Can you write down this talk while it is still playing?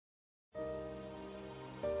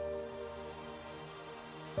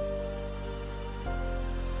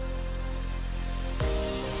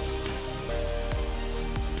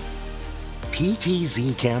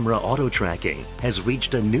PTZ camera auto tracking has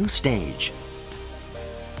reached a new stage.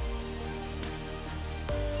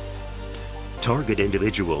 Target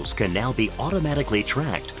individuals can now be automatically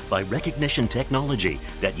tracked by recognition technology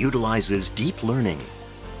that utilizes deep learning.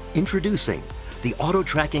 Introducing the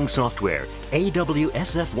Autotracking Software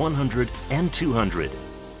AW-SF100 and 200.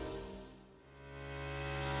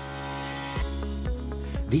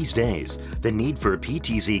 These days, the need for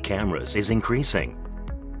PTZ cameras is increasing.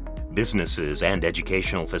 Businesses and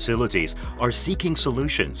educational facilities are seeking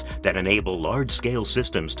solutions that enable large-scale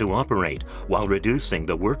systems to operate while reducing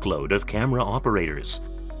the workload of camera operators.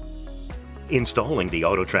 Installing the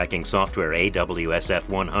auto-tracking software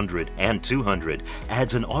AW-SF100 and 200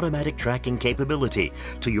 adds an automatic tracking capability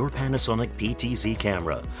to your Panasonic PTZ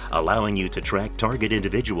camera, allowing you to track target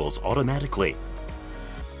individuals automatically.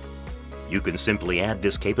 You can simply add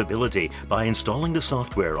this capability by installing the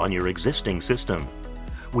software on your existing system.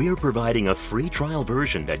 We are providing a free trial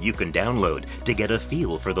version that you can download to get a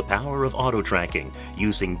feel for the power of auto tracking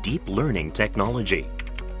using deep learning technology.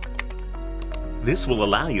 This will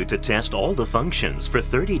allow you to test all the functions for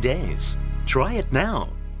 30 days. Try it now.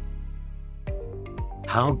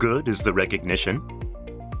 How good is the recognition?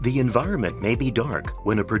 The environment may be dark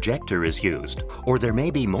when a projector is used, or there may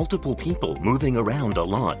be multiple people moving around a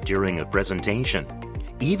lot during a presentation.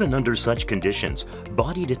 Even under such conditions,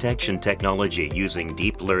 body detection technology using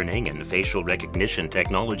deep learning and facial recognition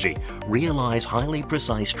technology realize highly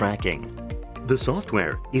precise tracking. The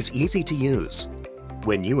software is easy to use.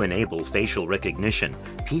 When you enable facial recognition,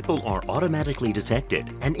 people are automatically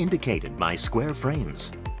detected and indicated by square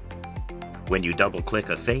frames. When you double-click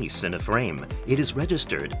a face in a frame, it is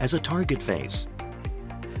registered as a target face.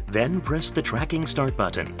 Then press the Tracking Start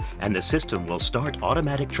button, and the system will start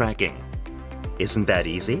automatic tracking. Isn't that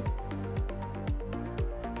easy?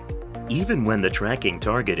 Even when the tracking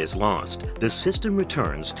target is lost, the system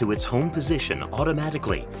returns to its home position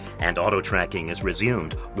automatically, and auto-tracking is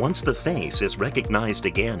resumed once the face is recognized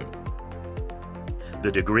again.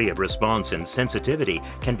 The degree of response and sensitivity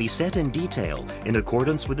can be set in detail in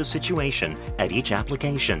accordance with the situation at each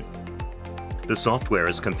application. The software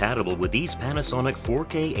is compatible with these Panasonic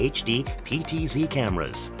 4K HD PTZ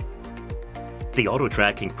cameras. The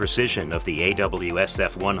auto-tracking precision of the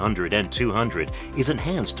AW-SF100 and 200 is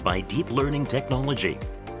enhanced by deep learning technology.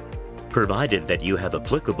 Provided that you have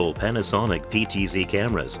applicable Panasonic PTZ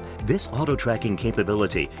cameras, this auto-tracking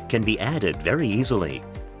capability can be added very easily.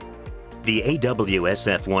 The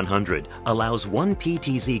AW-SF100 allows one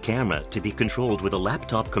PTZ camera to be controlled with a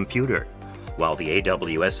laptop computer, while the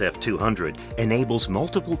AW-SF200 enables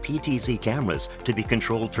multiple PTZ cameras to be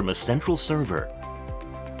controlled from a central server.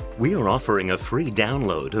 We are offering a free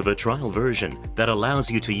download of a trial version that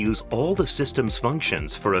allows you to use all the system's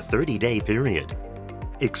functions for a 30-day period.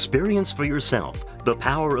 Experience for yourself the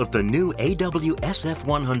power of the new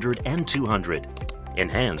AW-SF100 and 200,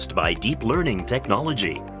 enhanced by deep learning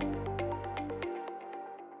technology.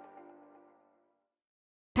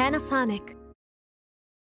 Panasonic.